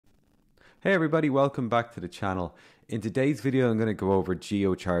Hey everybody, welcome back to the channel. In today's video I'm going to go over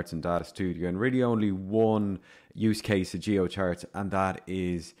geocharts in Data Studio and really only one use case of geocharts, and that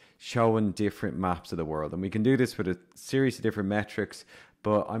is showing different maps of the world. And we can do this with a series of different metrics,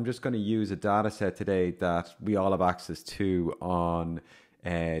 but I'm just going to use a data set today that we all have access to on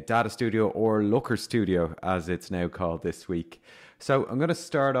Data Studio, or Looker Studio as it's now called this week. So I'm going to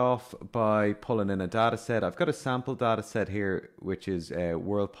start off by pulling in a data set. I've got a sample data set here, which is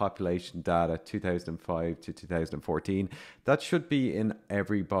world population data 2005 to 2014. That should be in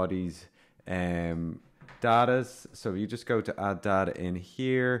everybody's data. So you just go to add data in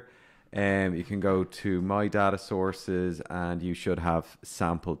here. You can go to my data sources and you should have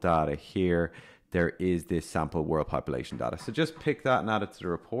sample data here. There is this sample world population data. So just pick that and add it to the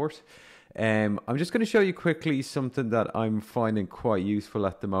report. I'm just going to show you quickly something that I'm finding quite useful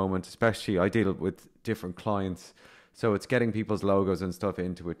at the moment, especially I deal with different clients. So it's getting people's logos and stuff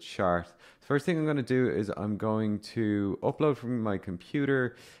into a chart. First thing I'm going to do is I'm going to upload from my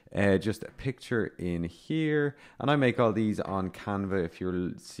computer just a picture in here, and I make all these on Canva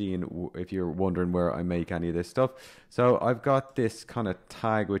if you're wondering where I make any of this stuff. So I've got this kind of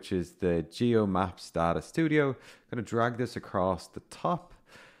tag, which is the Geo Maps Data Studio. I'm going to drag this across the top.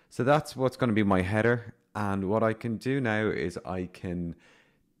 So that's what's going to be my header, and what I can do now is I can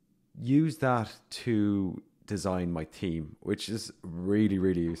use that to design my theme, which is really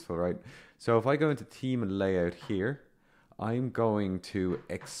useful, right? So if I go into theme and layout here, I'm going to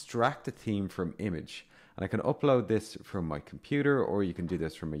extract a theme from image, and I can upload this from my computer, or you can do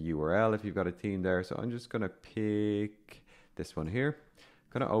this from a URL if you've got a theme there. So I'm just going to pick this one here,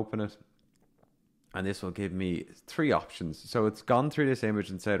 going to open it, and this will give me three options. So it's gone through this image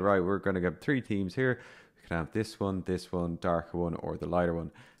and said, right, we're going to get three themes here. We can have this one, darker one, or the lighter one.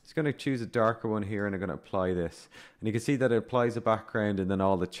 It's going to choose a darker one here, and I'm going to apply this. And you can see that it applies a background, and then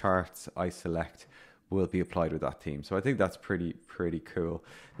all the charts I select will be applied with that theme. So I think that's pretty cool.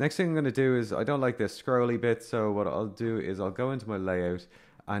 Next thing I'm going to do is, I don't like this scrolly bit, so what I'll do is I'll go into my layout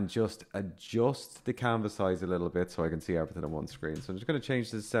and just adjust the canvas size a little bit so I can see everything on one screen. So I'm just going to change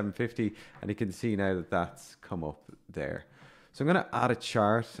this to 750, and you can see now that that's come up there. So I'm going to add a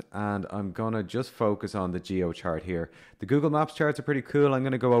chart, and I'm going to just focus on the geo chart here. The Google Maps charts are pretty cool. I'm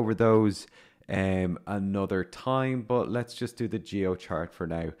going to go over those another time, but let's just do the geo chart for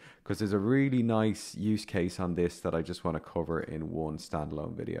now, because there's a really nice use case on this that I just want to cover in one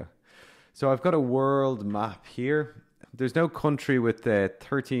standalone video. So I've got a world map here. There's no country with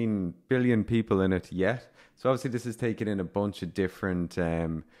 13 billion people in it yet. So obviously this is taken in a bunch of different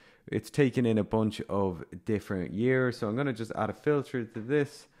it's taken in a bunch of different years. So I'm going to just add a filter to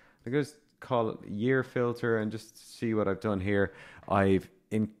this. I'm going to call it year filter and just see what I've done here. I've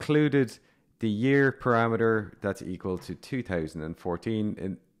included the year parameter that's equal to 2014.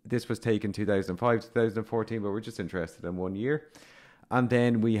 And this was taken 2005 to 2014, but we're just interested in 1 year. And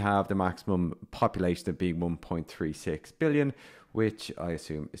then we have the maximum population of being 1.36 billion, which I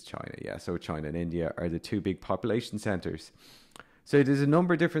assume is China. Yeah, so China and India are the two big population centers. So there's a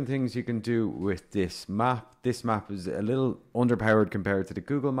number of different things you can do with this map. This map is a little underpowered compared to the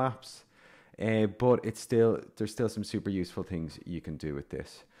Google Maps, but there's still some super useful things you can do with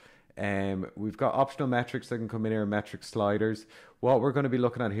this. We've got optional metrics that can come in here, metric sliders. What we're going to be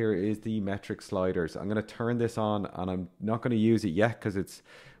looking at here is the metric sliders. I'm going to turn this on, and I'm not going to use it yet because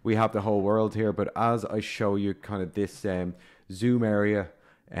we have the whole world here, but as I show you kind of this zoom area,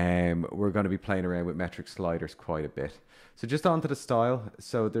 we're going to be playing around with metric sliders quite a bit. So just onto the style.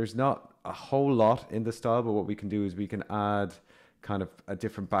 So there's not a whole lot in the style, but what we can do is we can add kind of a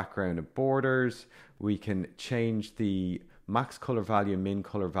different background of borders. We can change the max color value, min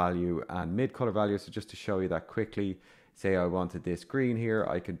color value, and mid color value. So just to show you that quickly, say I wanted this green here,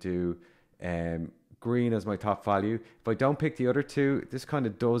 I could do green as my top value. If I don't pick the other two, this kind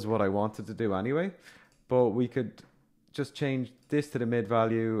of does what I wanted to do anyway, but we could just change this to the mid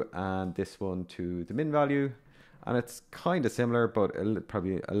value and this one to the min value. And it's kind of similar, but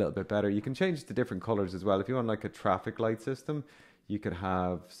probably a little bit better. You can change the different colors as well. If you want like a traffic light system, you could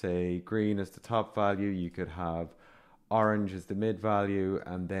have, say, green as the top value. You could have orange as the mid value,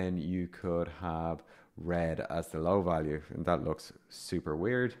 and then you could have red as the low value, and that looks super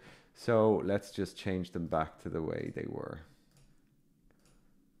weird. So let's just change them back to the way they were.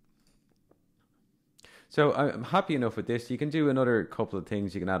 So I'm happy enough with this. You can do another couple of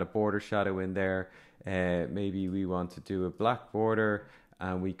things. You can add a border shadow in there. Maybe we want to do a black border,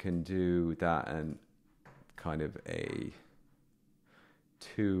 and we can do that and kind of a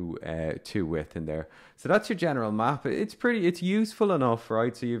two width in there. So that's your general map. It's useful enough,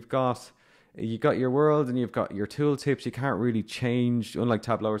 right? So you've got you got your world and you've got your tooltips. You can't really change, unlike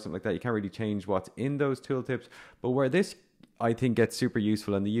Tableau or something like that, you can't really change what's in those tooltips. But where this, I think, gets super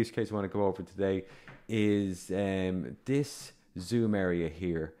useful, and the use case I want to go over today is this zoom area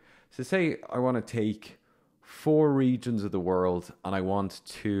here. So say I want to take 4 regions of the world and I want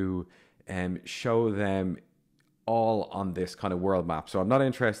to show them all on this kind of world map. So I'm not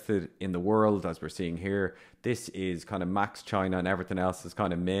interested in the world as we're seeing here. This is kind of max China and everything else is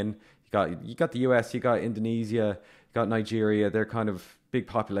kind of min. You got the US, you got Indonesia, you got Nigeria. They're kind of big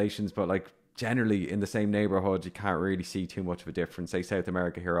populations, but like generally in the same neighborhood, you can't really see too much of a difference. Say South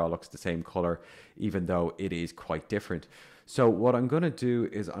America here all looks the same color, even though it is quite different. So what I'm going to do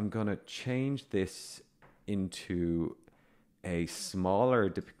is I'm going to change this into a smaller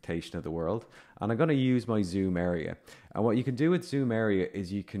depiction of the world, and I'm going to use my zoom area. And what you can do with zoom area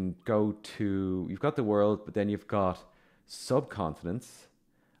is you can go to, you've got the world, but then you've got subcontinents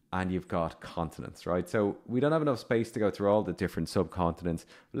and you've got continents, right? So we don't have enough space to go through all the different subcontinents.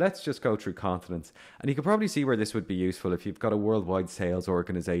 Let's just go through continents. And you can probably see where this would be useful if you've got a worldwide sales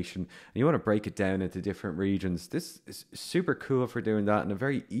organization and you want to break it down into different regions. This is super cool for doing that in a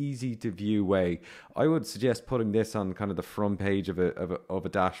very easy to view way. I would suggest putting this on kind of the front page of a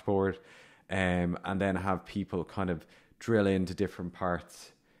dashboard, and then have people kind of drill into different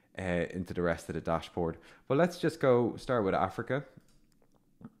parts into the rest of the dashboard. But let's just go start with Africa.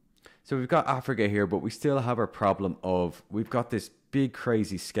 So we've got Africa here, but we still have our problem of, we've got this big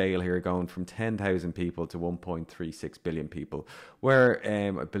crazy scale here going from 10,000 people to 1.36 billion people, where I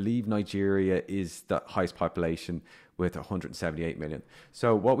believe Nigeria is the highest population with 178 million.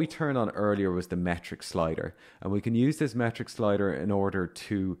 So what we turned on earlier was the metric slider, and we can use this metric slider in order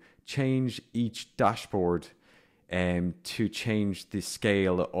to change each dashboard to change the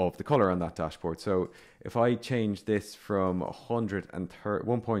scale of the color on that dashboard. So if I change this from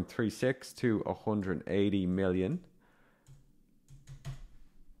 1.36 to 180 million, I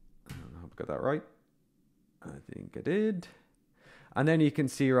hope I got that right. I think I did. And then you can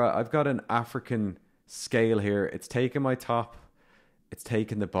see, right, I've got an African scale here. It's taken my top, it's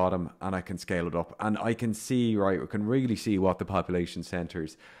taken the bottom, and I can scale it up. And I can see, right, we can really see what the population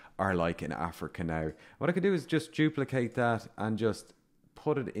centers are like in Africa now. What I can do is just duplicate that and just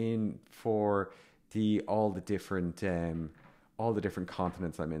put it in for all the different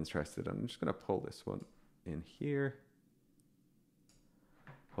continents I'm interested in. I'm just going to pull this one in here.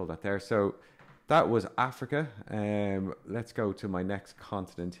 Pull that there. So that was Africa. Let's go to my next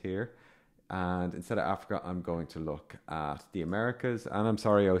continent here. And instead of Africa, I'm going to look at the Americas. And I'm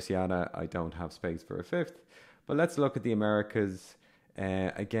sorry, Oceania, I don't have space for a 5th. But let's look at the Americas.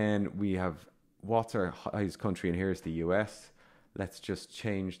 Again, we have what's our highest country, and here's the US. Let's just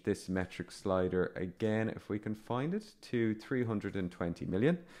change this metric slider again, if we can find it, to 320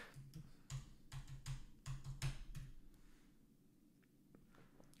 million.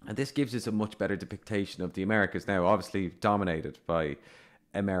 And this gives us a much better depiction of the Americas now, obviously dominated by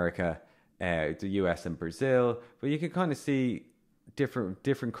America, the US and Brazil. But you can kind of see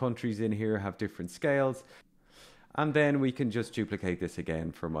different countries in here have different scales. And then we can just duplicate this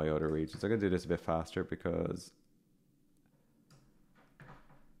again for my other regions. I'm going to do this a bit faster because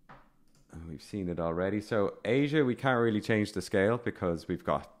we've seen it already. So Asia, we can't really change the scale because we've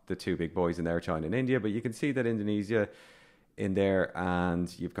got the 2 big boys in there, China and India. But you can see that Indonesia in there,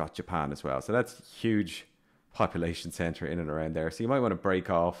 and you've got Japan as well. So that's huge population center in and around there. So you might want to break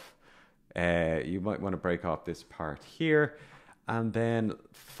off. This part here. And then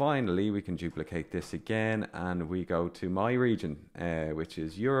finally, we can duplicate this again, and we go to my region, which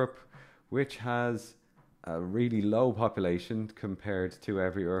is Europe, which has a really low population compared to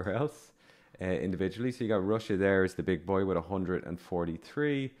everywhere else individually. So you got Russia there is the big boy with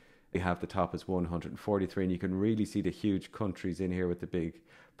 143. We have the top as 143, and you can really see the huge countries in here with the big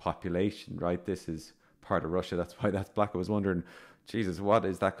population, right? This is part of Russia. That's why that's black. I was wondering, Jesus, what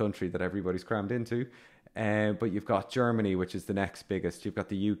is that country that everybody's crammed into? But you've got Germany, which is the next biggest. You've got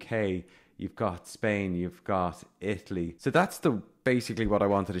the UK, you've got Spain, you've got Italy. So that's basically what I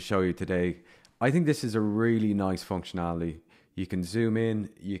wanted to show you today. I think this is a really nice functionality. You can zoom in,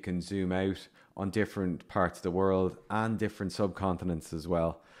 you can zoom out on different parts of the world and different subcontinents as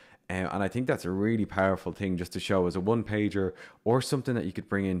well. And I think that's a really powerful thing just to show as a one-pager or something that you could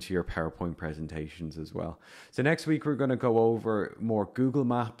bring into your PowerPoint presentations as well. So next week, we're going to go over more Google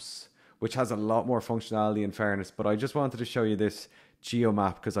Maps, which has a lot more functionality in fairness, but I just wanted to show you this Geo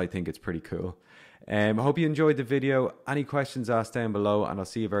Map because I think it's pretty cool. I hope you enjoyed the video. Any questions, ask down below, and I'll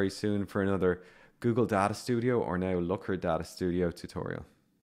see you very soon for another Google Data Studio, or now Looker Data Studio tutorial.